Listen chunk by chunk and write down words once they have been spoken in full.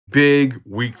Big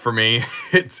week for me.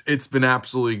 It's been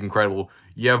absolutely incredible.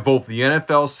 You have both the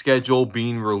NFL schedule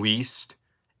being released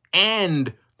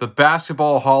and the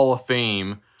Basketball Hall of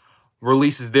Fame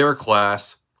releases their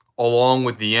class along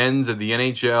with the ends of the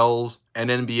NHL's and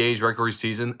NBA's regular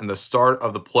season and the start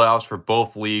of the playoffs for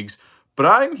both leagues. But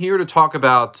I'm here to talk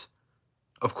about,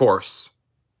 of course,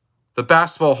 the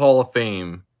Basketball Hall of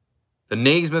Fame, the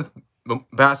Naismith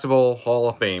Basketball Hall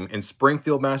of Fame in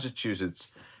Springfield, Massachusetts,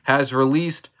 has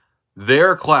released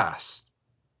their class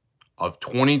of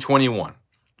 2021.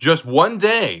 Just one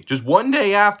day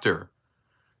after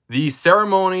the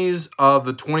ceremonies of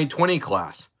the 2020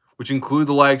 class, which include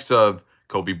the likes of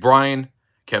Kobe Bryant,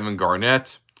 Kevin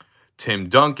Garnett, Tim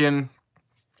Duncan,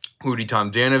 Rudy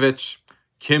Tomjanovich,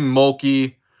 Kim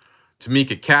Mulkey,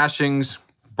 Tamika Cashings,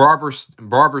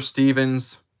 Barbara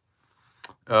Stevens.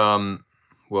 Who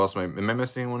else am I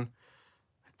missing anyone?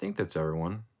 I think that's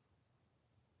everyone.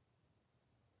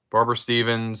 Barbara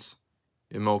Stevens,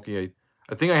 Mulkey.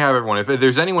 I think I have everyone. If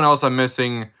there's anyone else I'm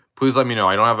missing, please let me know.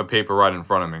 I don't have a paper right in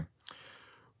front of me.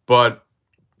 But,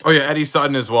 oh yeah, Eddie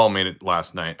Sutton as well made it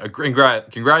last night.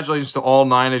 Congratulations to all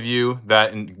 9 of you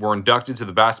that were inducted to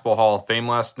the Basketball Hall of Fame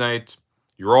last night.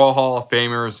 You're all Hall of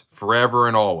Famers forever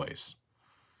and always.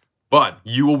 But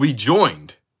you will be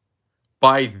joined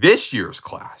by this year's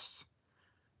class.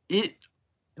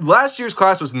 Last year's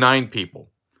class was 9 people.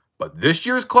 But this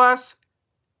year's class,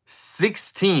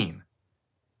 16.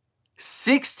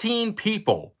 16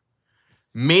 people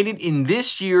made it in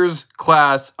this year's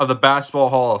class of the Basketball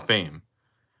Hall of Fame.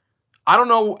 I don't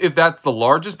know if that's the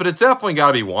largest, but it's definitely got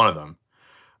to be one of them.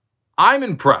 I'm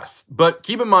impressed, but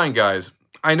keep in mind, guys,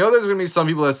 I know there's going to be some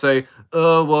people that say,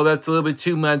 oh, well, that's a little bit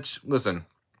too much. Listen,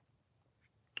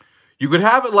 you could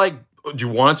have it like, do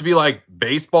you want it to be like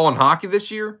baseball and hockey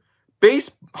this year?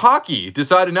 Hockey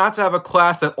decided not to have a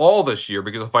class at all this year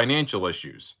because of financial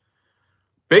issues.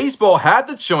 Baseball had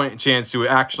the chance to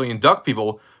actually induct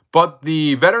people, but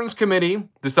the Veterans Committee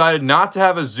decided not to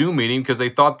have a Zoom meeting because they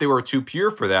thought they were too pure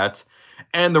for that.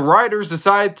 And the writers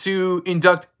decided to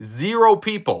induct 0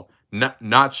 people.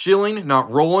 Not Schilling, not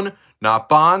Rowland, not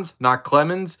Bonds, not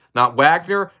Clemens, not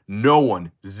Wagner. No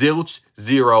one. Zilch,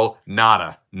 0,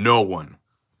 nada. No one.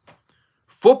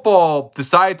 Football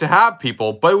decided to have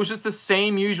people, but it was just the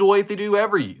same usual way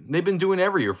they've been doing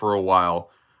every year for a while.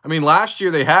 I mean, last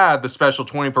year they had the special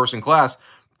 20-person class,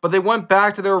 but they went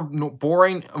back to their their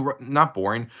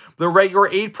regular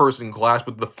 8-person class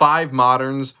with the 5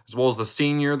 moderns, as well as the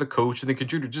senior, the coach, and the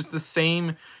contributor. Just the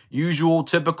same usual,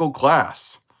 typical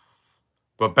class.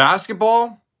 But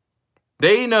basketball,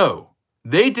 they know.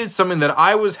 They did something that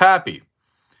I was happy.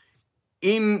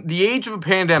 In the age of a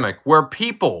pandemic, where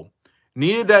people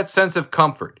needed that sense of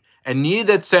comfort and needed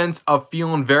that sense of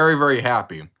feeling very, very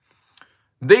happy,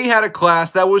 they had a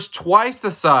class that was twice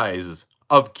the size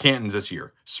of Canton's this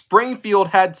year. Springfield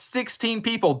had 16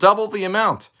 people, double the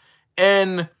amount.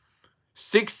 And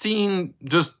 16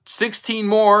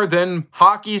 more than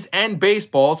hockey's and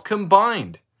baseball's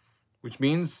combined. Which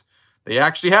means they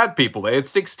actually had people. They had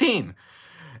 16.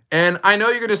 And I know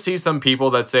you're going to see some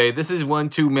people that say, this is one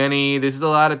too many, this is a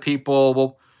lot of people.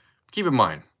 Well, keep in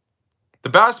mind, the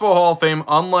Basketball Hall of Fame,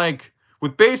 unlike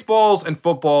with baseballs and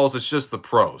footballs, it's just the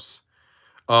pros.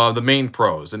 The main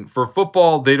pros. And for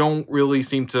football, they don't really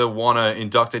seem to want to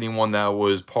induct anyone that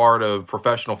was part of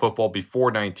professional football before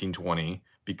 1920,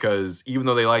 because even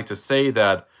though they like to say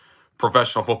that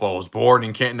professional football was born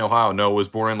in Canton, Ohio, no, it was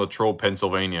born in Latrobe,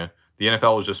 Pennsylvania. The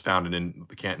NFL was just founded in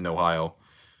Canton, Ohio.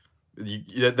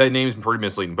 That name is pretty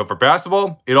misleading. But for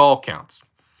basketball, it all counts.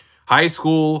 High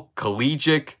school,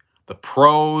 collegiate, the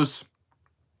pros,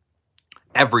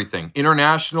 everything.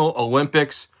 International,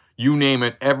 Olympics, you name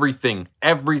it, everything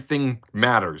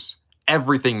matters.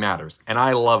 Everything matters. And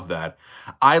I love that.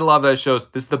 I love that it shows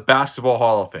this is the Basketball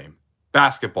Hall of Fame.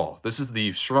 Basketball. This is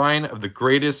the shrine of the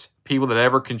greatest people that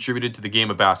ever contributed to the game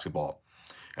of basketball.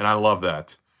 And I love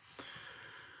that.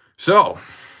 So,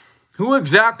 who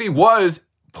exactly was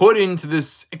put into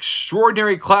this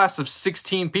extraordinary class of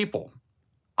 16 people?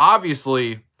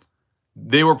 Obviously,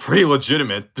 they were pretty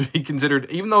legitimate to be considered,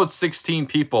 even though it's 16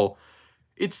 people,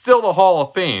 it's still the Hall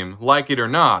of Fame, like it or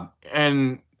not.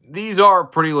 And these are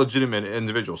pretty legitimate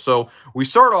individuals. So we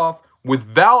start off with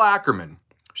Val Ackerman.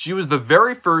 She was the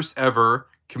very first ever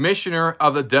commissioner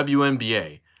of the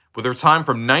WNBA, with her time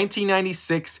from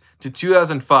 1996 to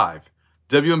 2005.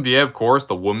 WNBA, of course,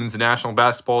 the Women's National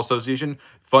Basketball Association,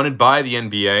 funded by the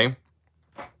NBA.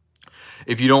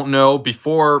 If you don't know,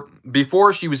 before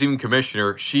she was even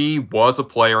commissioner, she was a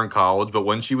player in college, but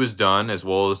when she was done, as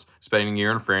well as spending a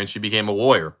year in France, she became a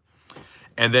lawyer.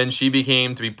 And then she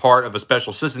became to be part of a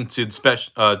special assistant to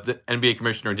the NBA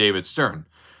Commissioner David Stern.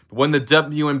 But when the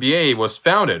WNBA was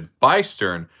founded by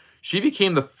Stern, she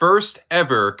became the first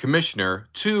ever commissioner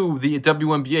to the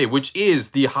WNBA, which is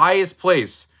the highest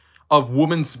place of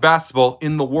women's basketball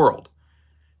in the world.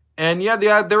 And yeah,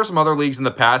 there were some other leagues in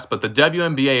the past, but the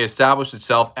WNBA established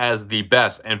itself as the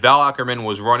best. And Val Ackerman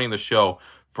was running the show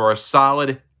for a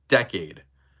solid decade.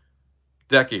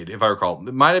 If I recall.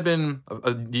 It might have been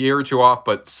a year or two off,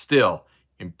 but still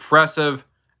impressive.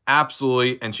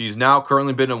 Absolutely. And she's now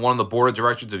currently been in one of the board of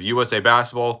directors of USA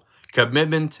Basketball.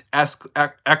 Commitment,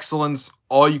 excellence,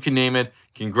 all you can name it.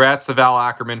 Congrats to Val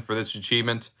Ackerman for this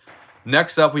achievement.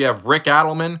 Next up, we have Rick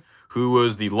Adelman, who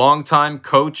was the longtime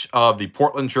coach of the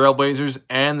Portland Trailblazers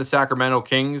and the Sacramento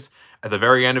Kings. At the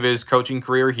very end of his coaching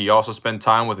career, he also spent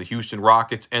time with the Houston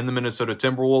Rockets and the Minnesota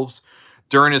Timberwolves.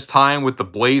 During his time with the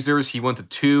Blazers, he went to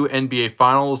 2 NBA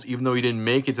Finals, even though he didn't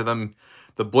make it to them.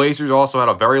 The Blazers also had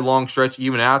a very long stretch,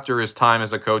 even after his time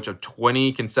as a coach, of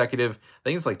 20 consecutive, I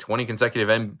think it's like 20 consecutive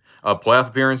playoff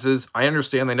appearances. I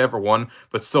understand they never won,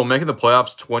 but still making the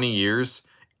playoffs 20 years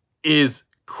is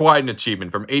quite an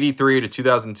achievement. From 83 to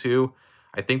 2002,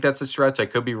 I think that's a stretch. I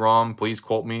could be wrong. Please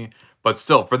quote me. But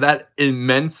still, for that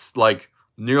immense,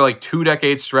 near 2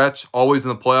 decade stretch, always in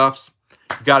the playoffs,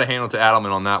 you got to hand it to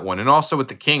Adelman on that one. And also with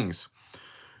the Kings,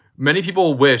 many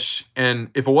people wish, and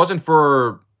if it wasn't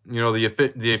for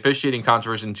the officiating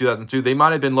controversy in 2002, they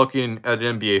might have been looking at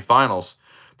NBA Finals.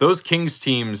 Those Kings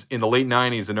teams in the late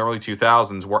 90s and early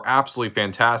 2000s were absolutely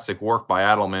fantastic work by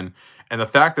Adelman. And the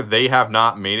fact that they have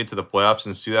not made it to the playoffs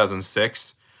since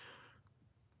 2006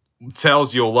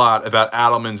 tells you a lot about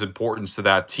Adelman's importance to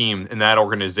that team and that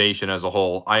organization as a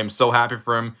whole. I am so happy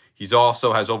for him. He's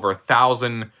also has over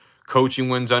 1,000 coaching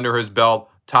wins under his belt,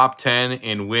 top 10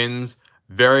 in wins.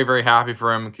 Very, very happy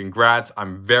for him. Congrats.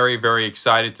 I'm very, very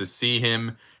excited to see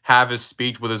him have his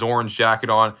speech with his orange jacket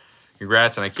on.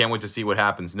 Congrats, and I can't wait to see what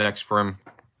happens next for him.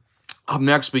 Up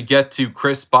next, we get to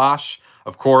Chris Bosh.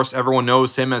 Of course, everyone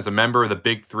knows him as a member of the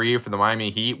Big Three for the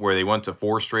Miami Heat, where they went to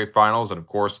 4 straight finals and, of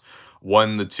course,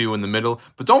 won the 2 in the middle.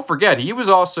 But don't forget, he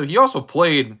also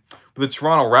played with the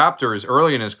Toronto Raptors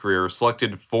early in his career,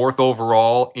 selected 4th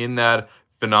overall in that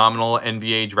phenomenal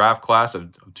NBA draft class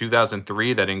of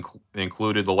 2003 that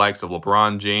included the likes of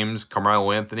LeBron James,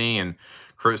 Carmelo Anthony, and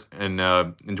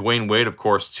Dwayne Wade, of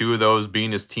course, 2 of those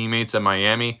being his teammates at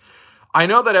Miami. I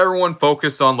know that everyone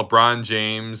focused on LeBron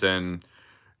James and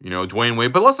Dwayne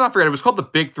Wade, but let's not forget it was called the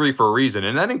Big Three for a reason,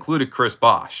 and that included Chris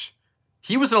Bosh.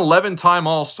 He was an 11-time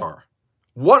All-Star.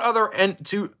 What other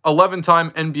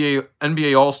 11-time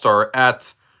NBA All-Star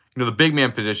at the big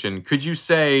man position could you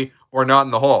say are not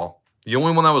in the Hall? The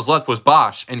only one that was left was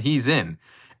Bosh, and he's in.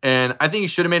 And I think he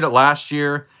should have made it last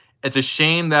year. It's a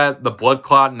shame that the blood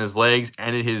clot in his legs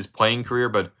ended his playing career,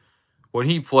 but when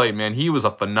he played, man, he was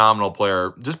a phenomenal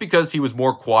player. Just because he was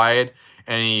more quiet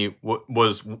and he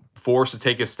was forced to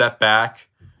take a step back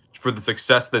for the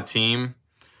success of the team,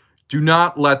 do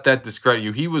not let that discredit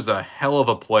you. He was a hell of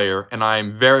a player, and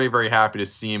I'm very, very happy to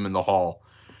see him in the Hall.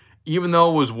 Even though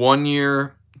it was 1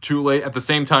 year too late, at the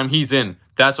same time, he's in.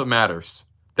 That's what matters.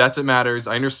 That's what matters.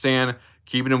 I understand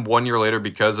keeping him 1 year later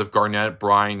because of Garnett,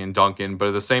 Bryan, and Duncan, but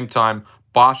at the same time,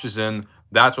 Bosh is in.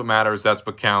 That's what matters. That's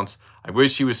what counts. I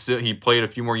wish he played a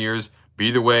few more years, but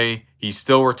either way, he's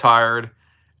still retired,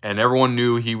 and everyone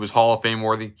knew he was Hall of Fame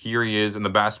worthy. Here he is in the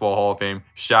Basketball Hall of Fame.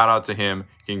 Shout out to him.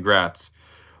 Congrats.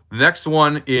 The next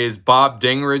one is Bob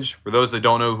Dingeridge. For those that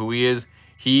don't know who he is,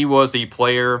 he was a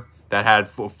player that had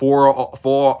four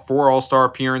All-Star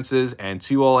appearances and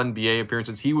 2 All-NBA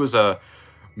appearances. He was a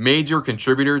major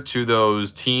contributor to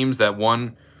those teams that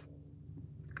won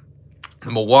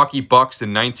the Milwaukee Bucks in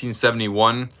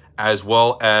 1971, as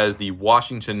well as the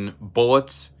Washington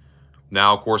Bullets,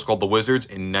 now, of course, called the Wizards,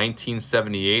 in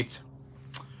 1978.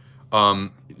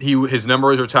 His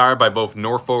number is retired by both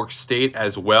Norfolk State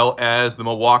as well as the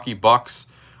Milwaukee Bucks.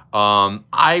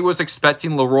 I was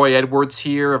expecting Leroy Edwards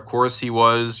here. Of course, he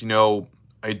was, a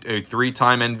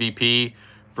 3-time MVP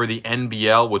for the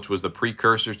NBL, which was the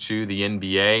precursor to the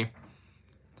NBA.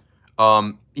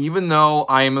 Even though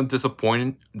I am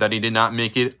disappointed that he did not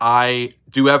make it, I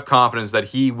do have confidence that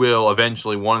he will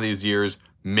eventually, one of these years,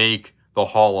 make the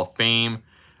Hall of Fame.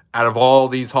 Out of all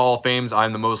these Hall of Fames,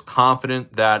 I'm the most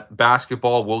confident that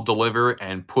basketball will deliver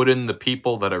and put in the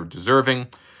people that are deserving.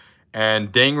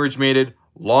 And Dingeridge made it.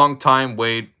 Long time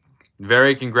wait.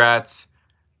 Very congrats.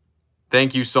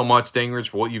 Thank you so much, Dingeridge,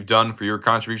 for what you've done for your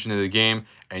contribution to the game.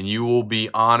 And you will be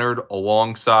honored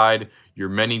alongside your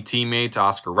many teammates,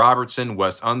 Oscar Robertson,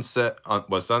 Wes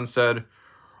Unseld,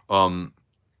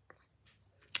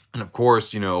 And of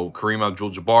course, Kareem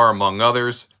Abdul-Jabbar, among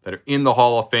others, that are in the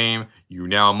Hall of Fame. You're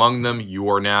now among them. You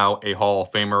are now a Hall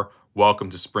of Famer. Welcome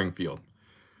to Springfield.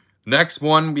 Next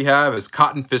one we have is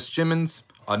Cotton Fitzsimmons,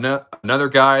 another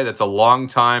guy that's a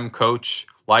longtime coach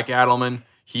like Adelman.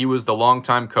 He was the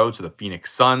longtime coach of the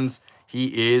Phoenix Suns.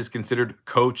 He is considered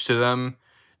coach to them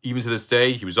even to this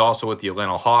day. He was also with the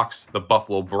Atlanta Hawks, the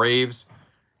Buffalo Braves,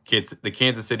 the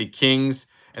Kansas City Kings,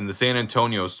 and the San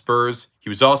Antonio Spurs. He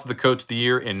was also the coach of the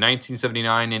year in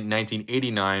 1979 and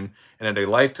 1989 and had a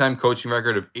lifetime coaching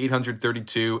record of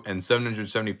 832 and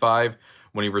 775.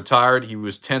 When he retired, he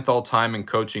was 10th all-time in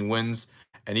coaching wins.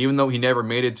 And even though he never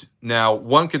made it, now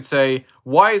one could say,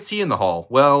 why is he in the Hall?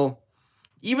 Well,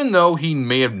 even though he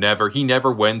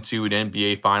never went to an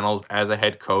NBA Finals as a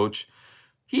head coach,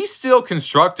 he still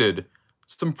constructed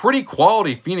some pretty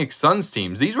quality Phoenix Suns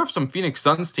teams. These were some Phoenix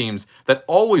Suns teams that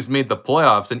always made the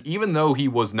playoffs. And even though he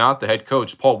was not the head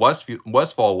coach, Paul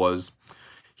Westphal was,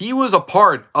 he was a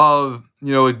part of,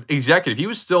 executive. He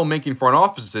was still making front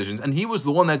office decisions. And he was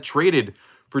the one that traded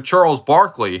for Charles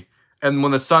Barkley. And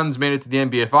when the Suns made it to the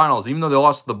NBA Finals, even though they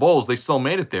lost to the Bulls, they still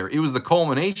made it there. It was the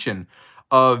culmination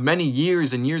of many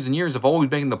years and years and years of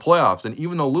always making the playoffs. And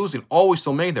even though losing, always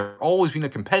still made there, always being a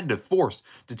competitive force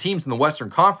to teams in the Western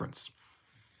Conference.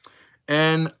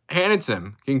 And hand it to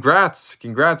him. Congrats,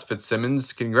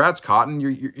 Fitzsimmons. Congrats, Cotton.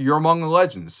 You're among the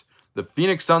legends. The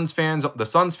Phoenix Suns fans, the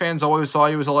Suns fans always saw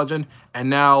you as a legend, and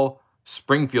now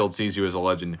Springfield sees you as a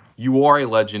legend. You are a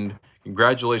legend.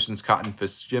 Congratulations, Cotton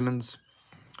Fitzsimmons.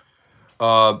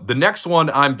 The next one,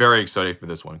 I'm very excited for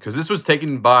this one because this was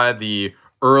taken by the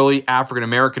early African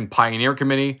American Pioneer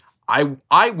Committee.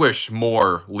 I wish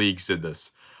more leagues did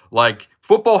this. Like,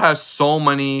 football has so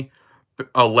many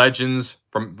legends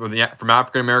from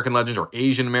African American legends or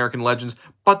Asian American legends,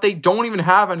 but they don't even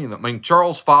have any of them. I mean,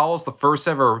 Charles Fowles, the first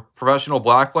ever professional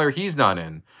black player, he's not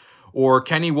in. Or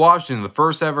Kenny Washington, the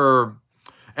first ever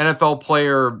NFL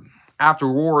player after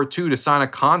World War II to sign a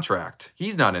contract,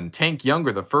 he's not in. Tank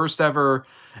Younger, the first ever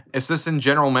assistant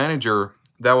general manager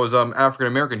that was African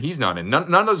American, he's not in.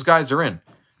 None of those guys are in.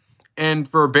 And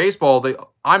for baseball,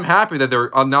 I'm happy that they're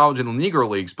acknowledging the Negro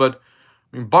Leagues, but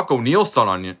I mean, Buck O'Neill's still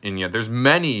not in yet. There's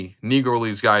many Negro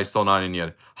Leagues guys still not in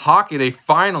yet. Hockey, they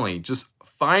finally just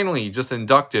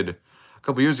inducted a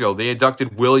couple years ago. They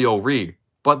inducted Willie O'Ree,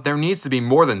 but there needs to be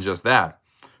more than just that.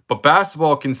 But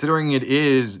basketball, considering it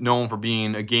is known for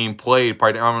being a game played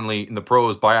predominantly in the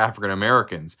pros by African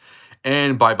Americans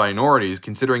and by minorities,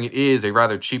 considering it is a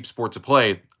rather cheap sport to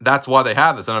play, that's why they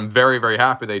have this, and I'm very, very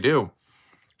happy they do.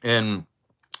 And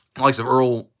the likes of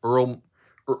Earl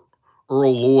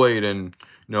Lloyd and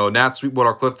Nat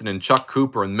Sweetwater Clifton and Chuck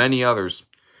Cooper and many others.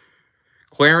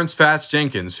 Clarence Fats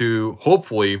Jenkins, who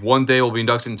hopefully one day will be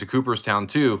inducted into Cooperstown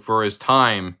too for his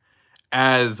time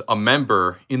as a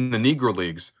member in the Negro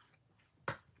Leagues.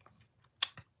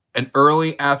 An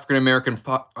early African-American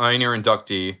pioneer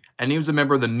inductee, and he was a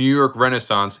member of the New York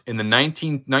Renaissance in the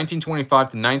 1925 to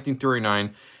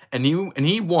 1939, and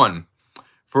he won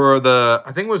for the,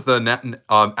 I think it was the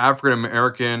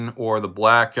African-American or the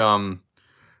black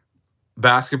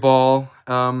basketball,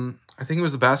 I think it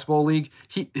was the basketball league.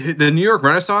 The New York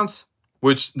Renaissance,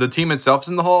 which the team itself is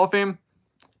in the Hall of Fame,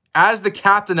 as the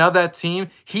captain of that team,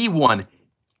 he won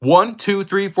 1, 2,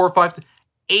 3, 4, 5,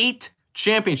 8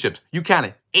 championships. You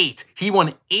counted 8. He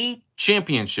won 8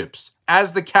 championships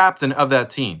as the captain of that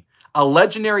team. A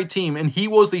legendary team, and he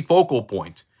was the focal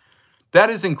point. That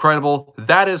is incredible.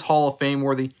 That is Hall of Fame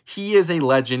worthy. He is a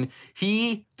legend.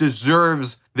 He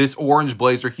deserves this orange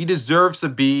blazer. He deserves to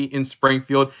be in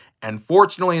Springfield. And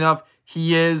fortunately enough,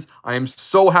 he is. I am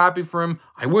so happy for him.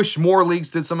 I wish more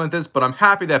leagues did something like this, but I'm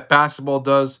happy that basketball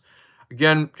does.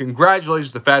 Again,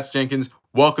 congratulations to Fats Jenkins.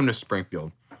 Welcome to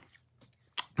Springfield.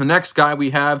 The next guy we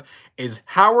have is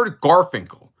Howard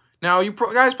Garfinkel. Now, you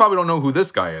guys probably don't know who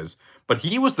this guy is, but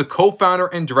he was the co-founder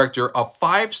and director of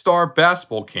 5-Star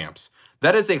Basketball Camps.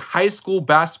 That is a high school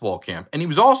basketball camp. And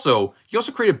he also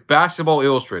created Basketball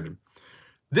Illustrated.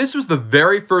 This was the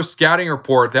very first scouting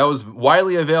report that was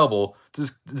widely available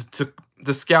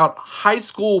to scout high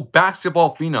school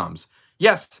basketball phenoms.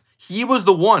 Yes, he was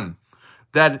the one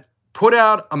that put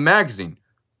out a magazine,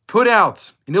 put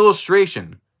out an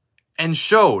illustration, and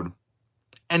showed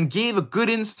and gave a good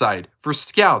insight for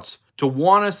scouts to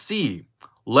want to see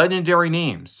legendary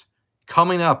names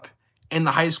coming up in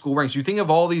the high school ranks. You think of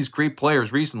all these great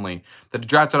players recently that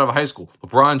drafted out of high school.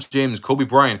 LeBron James, Kobe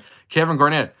Bryant, Kevin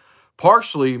Garnett.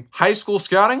 Partially high school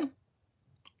scouting,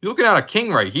 you're looking at a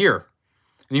king right here.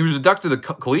 And he was inducted to the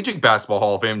Collegiate Basketball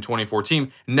Hall of Fame in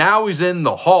 2014. Now he's in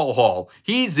the Hall.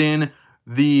 He's in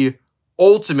the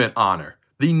ultimate honor,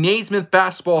 the Naismith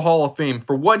Basketball Hall of Fame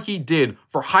for what he did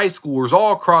for high schoolers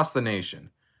all across the nation.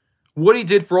 What he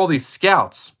did for all these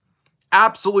scouts.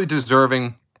 Absolutely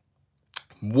deserving.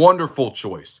 Wonderful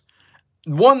choice.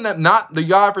 One that not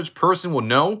the average person will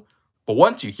know, but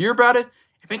once you hear about it,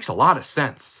 it makes a lot of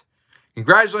sense.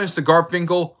 Congratulations to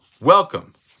Garfinkel.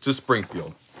 Welcome to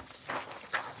Springfield.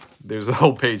 There's a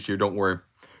whole page here, don't worry.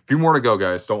 A few more to go,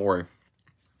 guys, don't worry.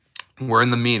 We're in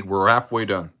the meat. We're halfway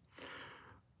done.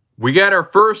 We got our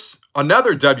first,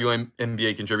 another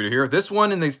WNBA contributor here. This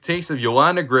one in the case of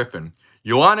Yolanda Griffin.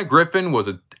 Yolanda Griffin was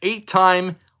an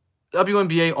 8-time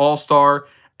WNBA All-Star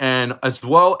and as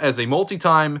well as a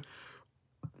multi-time,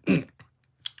 a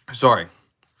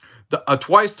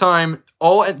twice-time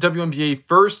All-WNBA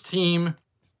first-team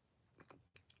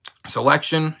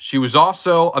selection. She was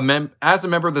also as a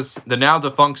member of the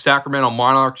now-defunct Sacramento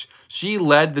Monarchs. She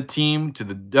led the team to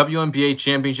the WNBA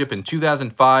championship in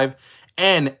 2005.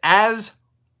 And as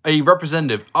a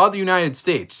representative of the United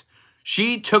States,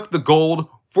 she took the gold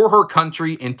for her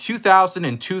country in 2000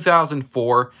 and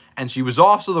 2004, and she was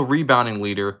also the rebounding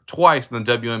leader twice in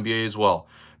the WNBA as well.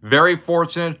 Very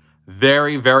fortunate,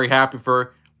 very, very happy for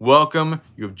her. Welcome.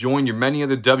 You have joined your many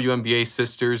other WNBA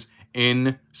sisters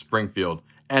in Springfield.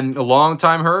 And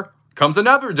alongside her comes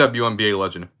another WNBA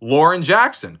legend, Lauren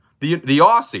Jackson, the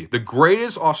Aussie, the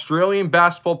greatest Australian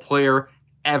basketball player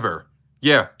ever.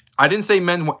 Yeah. I didn't say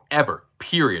men ever,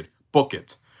 period. Book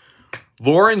it.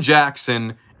 Lauren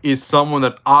Jackson is someone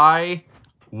that I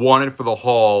wanted for the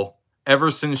Hall ever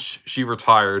since she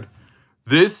retired.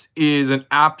 This is an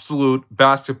absolute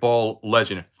basketball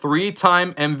legend.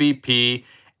 3-time MVP,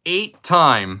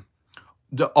 8-time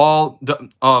all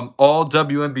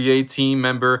WNBA team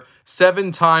member,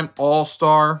 7-time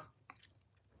All-Star.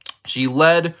 She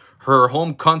led her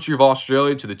home country of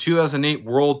Australia to the 2008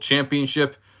 World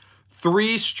Championship.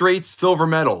 3 straight silver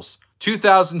medals,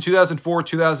 2000, 2004,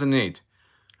 2008.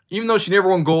 Even though she never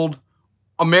won gold,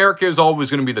 America is always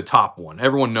going to be the top one.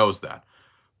 Everyone knows that.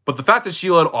 But the fact that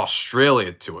she led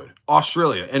Australia to it,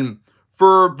 and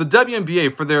for the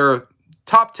WNBA, for their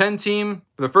top 10 team,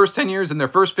 for the first 10 years and their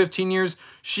first 15 years,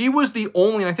 she was the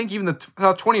only, and I think even the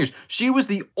top 20 years, she was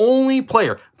the only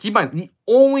player, keep in mind, the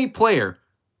only player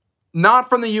not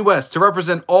from the U.S. to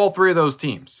represent all 3 of those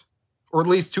teams, or at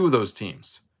least 2 of those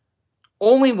teams.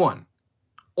 Only one.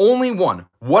 Only one.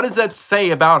 What does that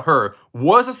say about her?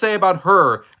 What does it say about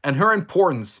her and her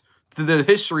importance to the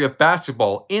history of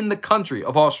basketball in the country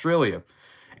of Australia?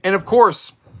 And of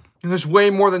course, there's way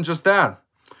more than just that.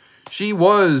 She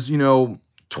was,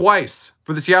 twice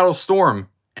for the Seattle Storm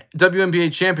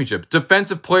WNBA championship,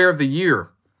 Defensive Player of the Year.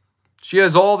 She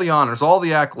has all the honors, all the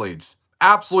accolades.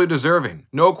 Absolutely deserving.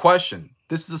 No question.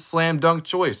 This is a slam dunk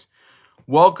choice.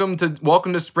 Welcome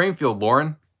to Springfield,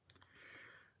 Lauren.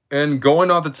 And going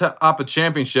off the top of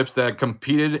championships that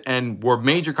competed and were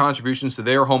major contributions to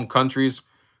their home countries,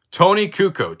 Toni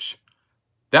Kukoc.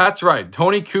 That's right,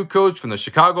 Toni Kukoc from the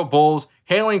Chicago Bulls,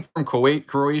 hailing from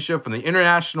Croatia, from the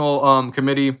International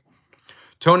Committee.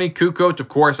 Toni Kukoc, of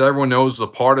course, everyone knows, was a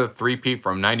part of the three-peat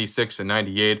from 96 and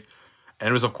 98.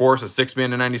 And was, of course, a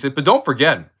 6-man in 96. But don't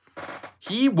forget,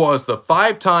 he was the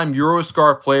 5-time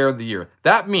Eurostar Player of the Year.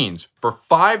 That means for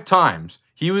 5 times,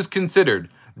 he was considered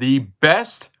the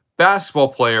best basketball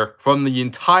player from the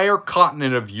entire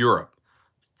continent of Europe.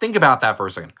 Think about that for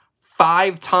a second.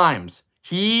 5 times.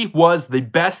 He was the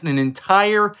best in an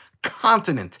entire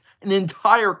continent. An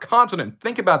entire continent.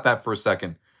 Think about that for a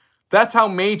second. That's how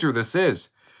major this is.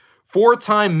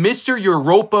 4-time Mr.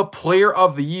 Europa Player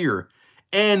of the Year.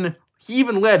 And he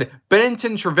even led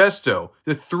Benetton Trevisto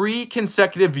to 3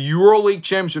 consecutive EuroLeague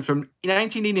championships from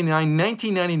 1989,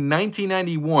 1990,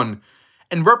 1991.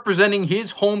 And representing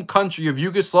his home country of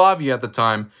Yugoslavia at the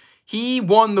time, he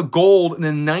won the gold in the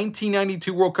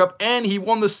 1992 World Cup, and he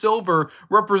won the silver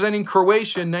representing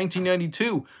Croatia in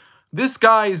 1992. This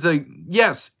guy is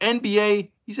yes, NBA,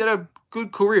 he's had a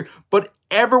good career, but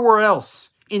everywhere else,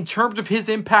 in terms of his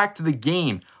impact to the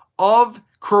game, of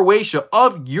Croatia,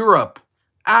 of Europe,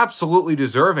 absolutely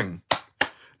deserving.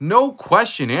 No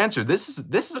question answered. This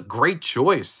is a great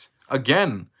choice.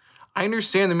 Again, I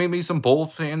understand there may be some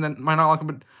Bulls fan that might not like him,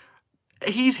 but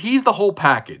he's the whole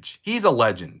package. He's a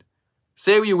legend.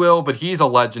 Say what you will, but he's a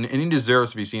legend, and he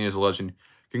deserves to be seen as a legend.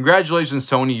 Congratulations,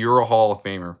 Toni, you're a Hall of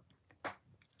Famer.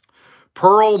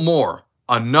 Pearl Moore,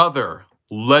 another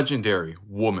legendary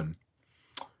woman.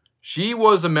 She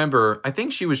was a member, I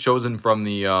think she was chosen from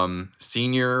the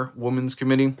Senior Women's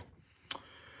Committee.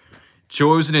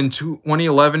 Chosen in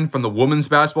 2011 from the Women's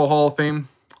Basketball Hall of Fame.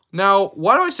 Now,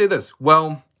 why do I say this?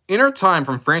 Well, in her time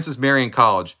from Francis Marion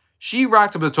College, she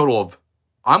racked up a total of,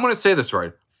 I'm going to say this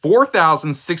right,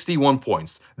 4,061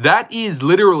 points. That is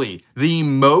literally the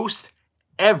most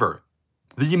ever.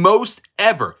 The most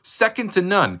ever. Second to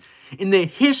none. In the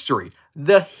history.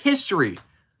 That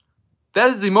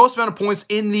is the most amount of points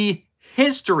in the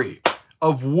history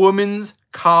of women's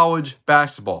college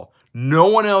basketball. No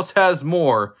one else has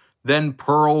more than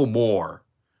Pearl Moore.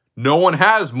 No one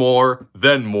has more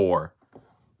than Moore.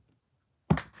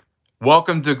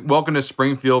 Welcome to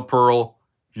Springfield, Pearl.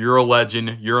 You're a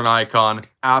legend. You're an icon.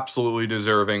 Absolutely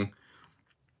deserving.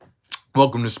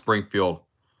 Welcome to Springfield.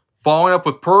 Following up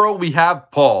with Pearl, we have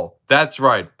Paul. That's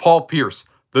right. Paul Pierce,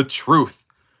 the truth.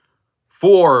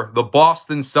 For the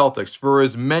Boston Celtics for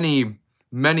as many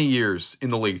years in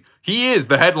the league. He is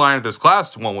the headline of this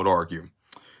class, one would argue.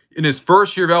 In his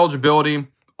first year of eligibility,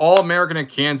 All-American at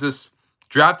Kansas,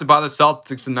 drafted by the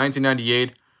Celtics in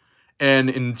 1998, and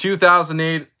in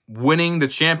 2008, winning the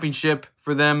championship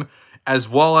for them, as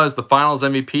well as the Finals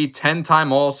MVP,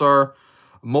 10-time All-Star,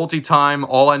 multi-time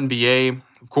All-NBA.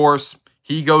 Of course,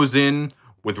 he goes in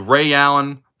with Ray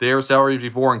Allen, their salaries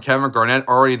before, and Kevin Garnett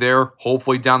already there.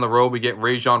 Hopefully down the road we get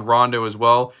Rajon Rondo as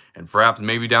well, and perhaps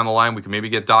maybe down the line we can maybe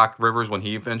get Doc Rivers when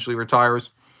he eventually retires.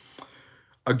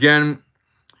 Again,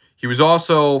 he was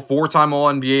also 4-time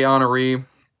All-NBA honoree.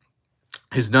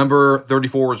 His number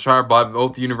 34 was retired by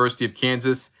both the University of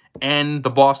Kansas and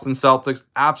the Boston Celtics.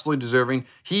 Absolutely deserving.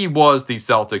 He was the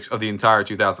Celtics of the entire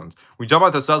 2000s. We talk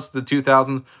about the Celtics of the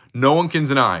 2000s, no one can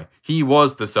deny he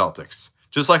was the Celtics.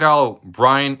 Just like how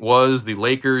Bryant was the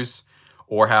Lakers,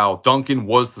 or how Duncan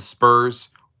was the Spurs,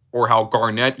 or how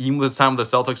Garnett, even with the time of the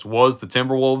Celtics, was the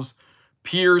Timberwolves,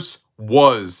 Pierce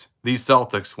was the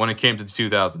Celtics when it came to the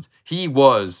 2000s. He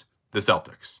was the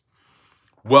Celtics.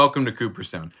 Welcome to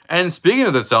Cooperstown. And speaking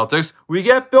of the Celtics, we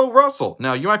get Bill Russell.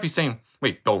 Now, you might be saying,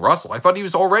 wait, Bill Russell? I thought he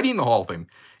was already in the Hall of Fame.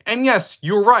 And yes,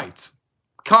 you're right.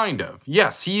 Kind of.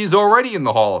 Yes, he is already in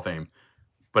the Hall of Fame.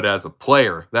 But as a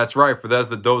player, that's right, for those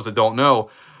that don't know,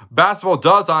 basketball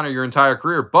does honor your entire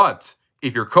career, but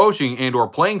if your coaching and or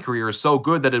playing career is so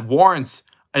good that it warrants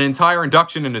an entire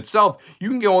induction in itself, you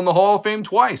can go in the Hall of Fame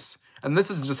twice. And this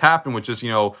doesn't just happen with just,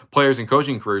 players and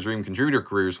coaching careers or even contributor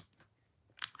careers.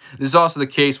 This is also the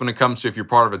case when it comes to if you're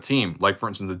part of a team, like, for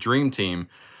instance, the Dream Team,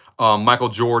 Michael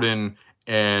Jordan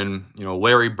and,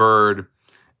 Larry Bird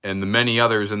and the many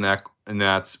others in that,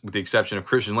 with the exception of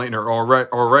Christian Laettner,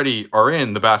 already are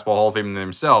in the Basketball Hall of Fame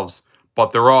themselves,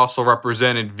 but they're also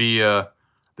represented via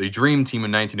the Dream Team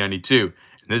in 1992.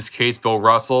 In this case, Bill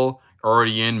Russell,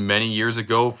 already in many years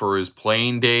ago for his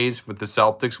playing days with the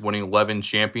Celtics, winning 11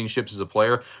 championships as a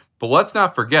player. But let's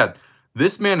not forget,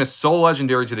 this man is so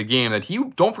legendary to the game that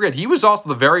don't forget, he was also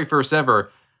the very first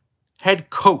ever head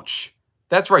coach.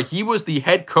 That's right, he was the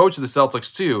head coach of the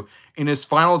Celtics too. In his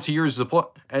final 2 years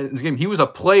as a game, he was a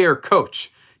player coach.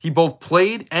 He both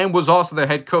played and was also the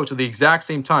head coach at the exact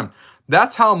same time.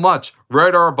 That's how much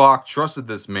Red Auerbach trusted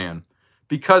this man,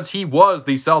 because he was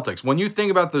the Celtics. When you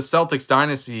think about the Celtics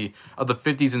dynasty of the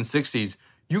 50s and 60s,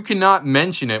 you cannot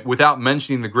mention it without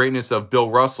mentioning the greatness of Bill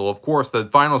Russell. Of course, the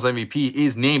Finals MVP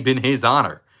is named in his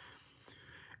honor.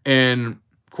 And,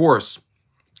 of course,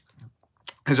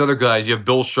 his other guys, you have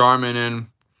Bill Sharman, and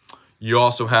you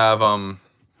also have, I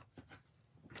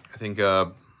think,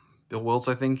 Bill Wiltz,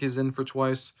 I think, is in for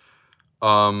twice.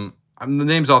 The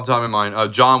name's off the top of my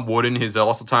mind. John Wooden, his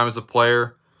also time as a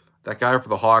player. That guy for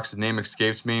the Hawks, his name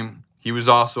escapes me. He was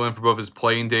also in for both his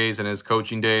playing days and his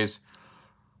coaching days.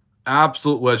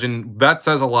 Absolute legend. That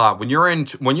says a lot. When you're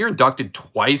inducted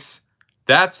twice,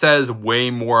 that says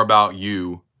way more about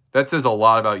you. That says a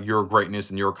lot about your greatness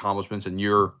and your accomplishments and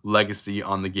your legacy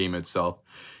on the game itself.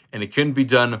 And it couldn't be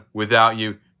done without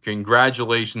you.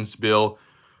 Congratulations, Bill.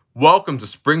 Welcome to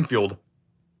Springfield.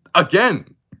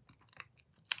 Again,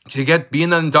 to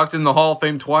being inducted in the Hall of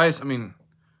Fame twice, I mean,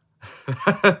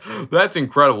 that's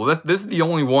incredible. This is the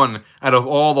only one out of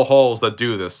all the halls that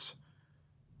do this.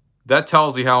 That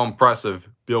tells you how impressive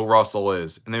Bill Russell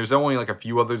is. And there's only like a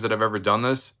few others that have ever done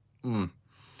this.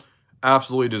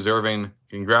 Absolutely deserving.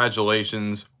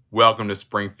 Congratulations. Welcome to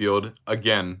Springfield.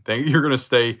 Again, you're going to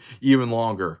stay even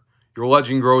longer. Your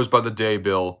legend grows by the day,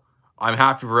 Bill. I'm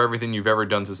happy for everything you've ever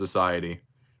done to society.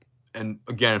 And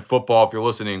again, football, if you're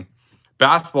listening,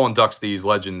 basketball inducts these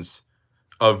legends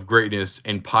of greatness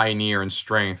and pioneer and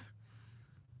strength.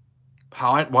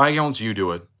 Why don't you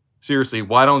do it? Seriously,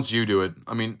 why don't you do it?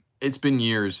 I mean, it's been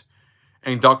years.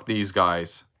 Induct these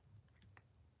guys.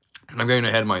 I'm getting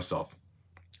ahead of myself.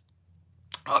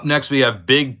 Up next, we have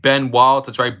Big Ben Wallace.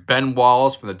 That's right, Ben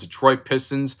Wallace from the Detroit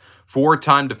Pistons.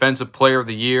 4-time Defensive Player of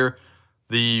the Year.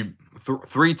 The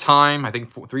 3-time, I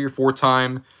think 3 or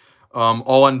 4-time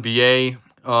All-NBA.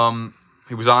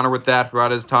 He was honored with that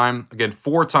throughout his time. Again,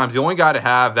 4 times. The only guy to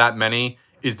have that many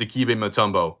is Dikembe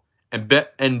Mutombo.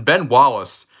 And Ben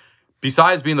Wallace,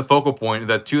 besides being the focal point of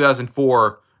that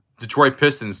 2004 Detroit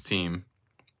Pistons team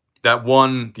that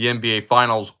won the NBA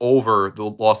Finals over the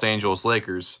Los Angeles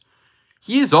Lakers,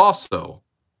 he is also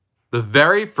the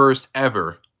very first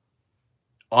ever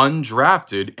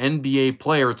undrafted NBA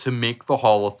player to make the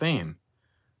Hall of Fame.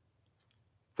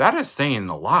 That is saying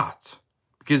a lot.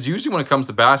 Because usually when it comes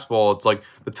to basketball, it's like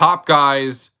the top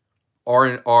guys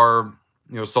are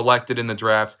selected in the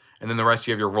draft, and then the rest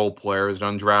you have your role players,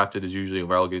 and undrafted is usually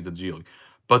relegated to the G League.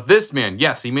 But this man,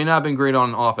 yes, he may not have been great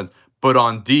on offense, but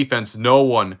on defense, no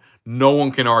one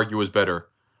can argue was better.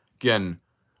 Again,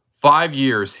 5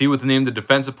 years, he was named the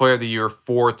Defensive Player of the Year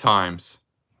 4 times.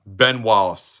 Ben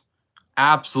Wallace,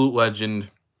 absolute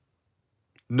legend,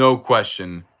 no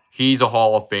question. He's a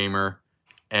Hall of Famer,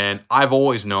 and I've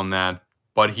always known that.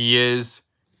 But he is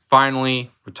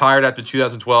finally retired after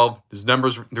 2012. His number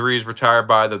 3 is retired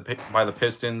by the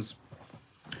Pistons.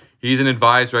 He's an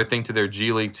advisor, I think, to their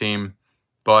G League team,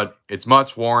 but it's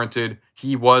much warranted.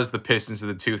 He was the Pistons of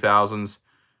the 2000s.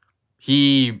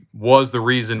 He was the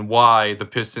reason why the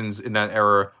Pistons in that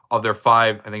era of their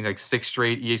 5, I think like 6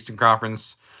 straight Eastern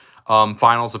Conference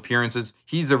Finals appearances,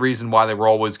 he's the reason why they were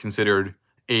always considered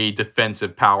a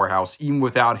defensive powerhouse, even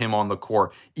without him on the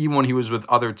court, even when he was with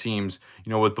other teams,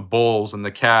 with the Bulls and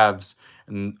the Cavs,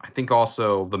 and I think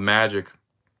also the Magic.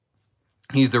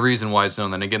 He's the reason why it's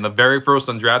known. And again, the very first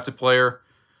undrafted player,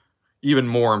 even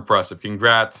more impressive.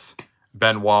 Congrats,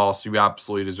 Ben Wallace. You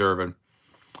absolutely deserve it.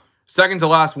 Second to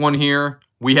last one here,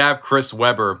 we have Chris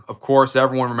Webber. Of course,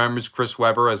 everyone remembers Chris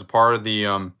Webber as a part of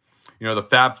the, the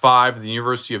Fab Five of the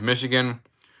University of Michigan.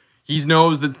 He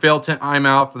knows that failed time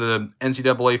out for the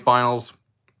NCAA Finals.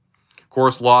 Of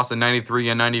course, lost in 93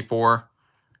 and 94.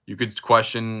 You could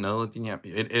question, no,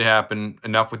 it happened.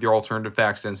 Enough with your alternative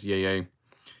facts, NCAA.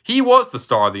 He was the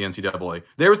star of the NCAA.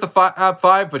 There was the Fab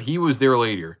Five, but he was there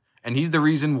later. And he's the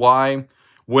reason why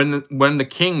when the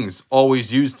Kings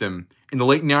always used him in the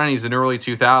late 90s and early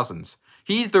 2000s,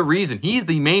 he's the reason. He's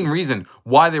the main reason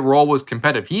why they were always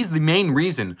competitive. He's the main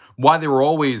reason why they were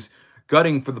always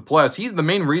gutting for the playoffs. He's the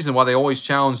main reason why they always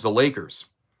challenged the Lakers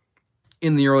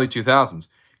in the early 2000s.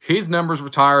 His numbers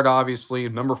retired, obviously.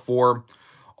 Number 4.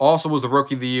 Also was the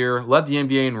Rookie of the Year. Led the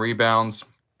NBA in rebounds.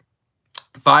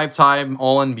 5-time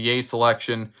All-NBA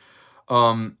selection.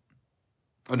 No,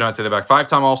 I'd say that back.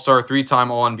 5-time All-Star.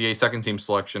 3-time All-NBA second-team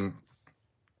selection.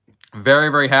 Very,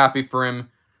 very happy for him.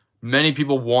 Many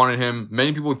people wanted him.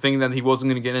 Many people think that he wasn't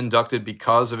going to get inducted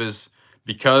because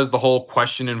the whole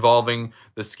question involving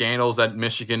the scandals at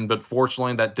Michigan, but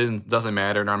fortunately that doesn't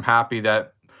matter, and I'm happy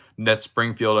that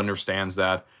Springfield understands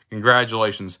that.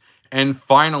 Congratulations. And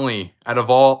finally, out of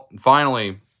all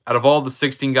the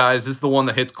 16 guys, this is the one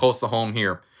that hits close to home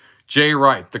here. Jay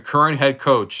Wright, the current head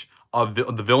coach of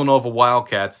the Villanova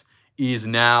Wildcats, is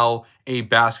now a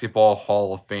basketball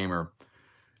Hall of Famer.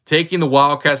 Taking the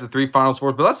Wildcats to 3 Final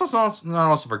Fours, but let's not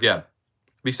also forget,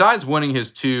 besides winning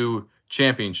his 2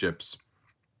 championships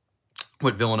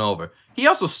with Villanova, he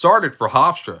also started for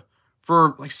Hofstra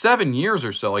for like 7 years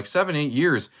or so, like 7-8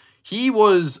 years. He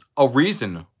was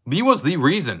the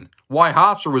reason why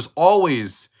Hofstra was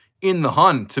always in the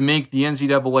hunt to make the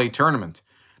NCAA tournament.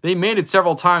 They made it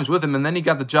several times with him, and then he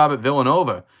got the job at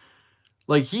Villanova.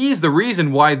 Like, he's the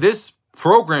reason why this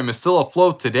program is still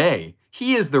afloat today.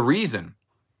 He is the reason.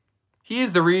 He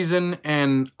is the reason,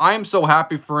 and I'm so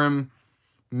happy for him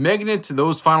making it to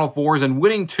those Final Fours and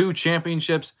winning 2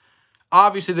 championships.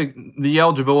 Obviously, the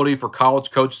eligibility for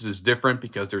college coaches is different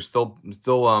because they're still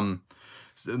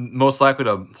most likely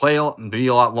to play and be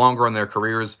a lot longer in their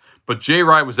careers. But Jay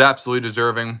Wright was absolutely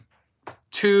deserving.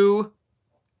 2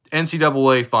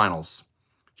 NCAA finals.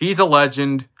 He's a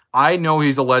legend. I know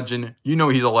he's a legend. You know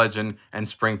he's a legend. And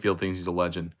Springfield thinks he's a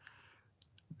legend.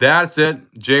 That's it.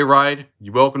 Jay Wright,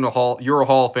 you're a Hall of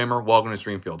Famer. Welcome to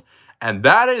Springfield. And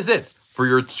that is it for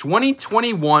your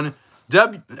 2021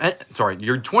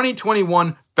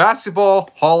 Basketball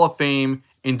Hall of Fame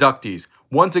inductees.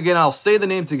 Once again, I'll say the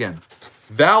names again.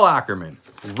 Val Ackerman,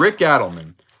 Rick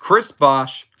Adelman, Chris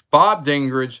Bosh, Bob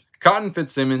Dingridge, Cotton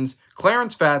Fitzsimmons,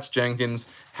 Clarence Fats Jenkins,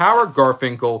 Howard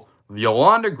Garfinkel,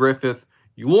 Yolanda Griffith,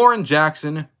 Lauren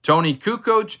Jackson, Tony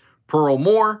Kukoc, Pearl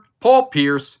Moore, Paul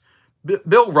Pierce,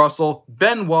 Bill Russell,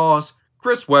 Ben Wallace,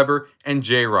 Chris Webber, and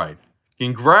Jay Wright.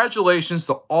 Congratulations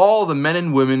to all the men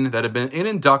and women that have been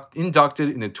inducted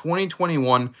in the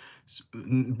 2021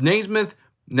 Naismith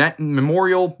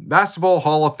Memorial Basketball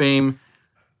Hall of Fame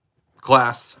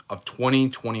class of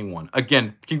 2021.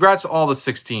 Again, congrats to all the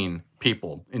 16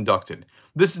 people inducted.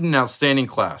 This is an outstanding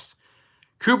class.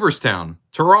 Cooperstown,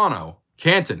 Toronto,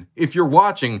 Canton. If you're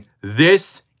watching,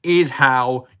 this is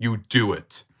how you do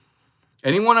it.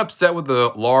 Anyone upset with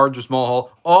the large or small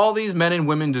hall, all these men and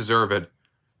women deserve it.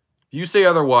 If you say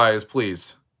otherwise,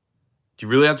 please. Do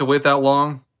you really have to wait that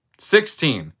long?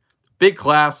 16. Big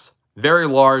class, very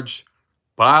large,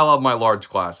 but I love my large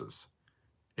classes,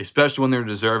 especially when they're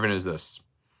deserving as this.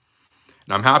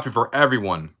 And I'm happy for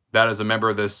everyone that is a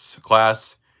member of this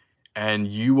class, and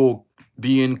you will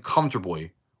be in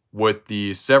comfortably with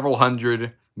the several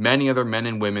hundred, many other men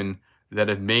and women that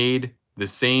have made the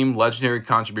same legendary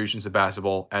contributions to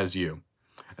basketball as you.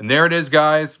 And there it is,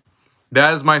 guys.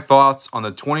 That is my thoughts on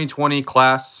the 2020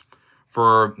 class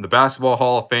for the Basketball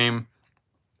Hall of Fame.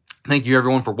 Thank you,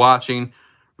 everyone, for watching.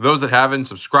 For those that haven't,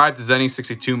 subscribe to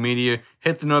Zenny62 Media.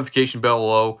 Hit the notification bell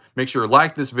below. Make sure to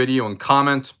like this video and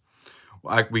comment.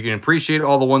 We can appreciate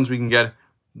all the ones we can get.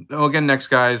 Again, next,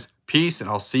 guys. Peace, and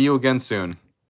I'll see you again soon.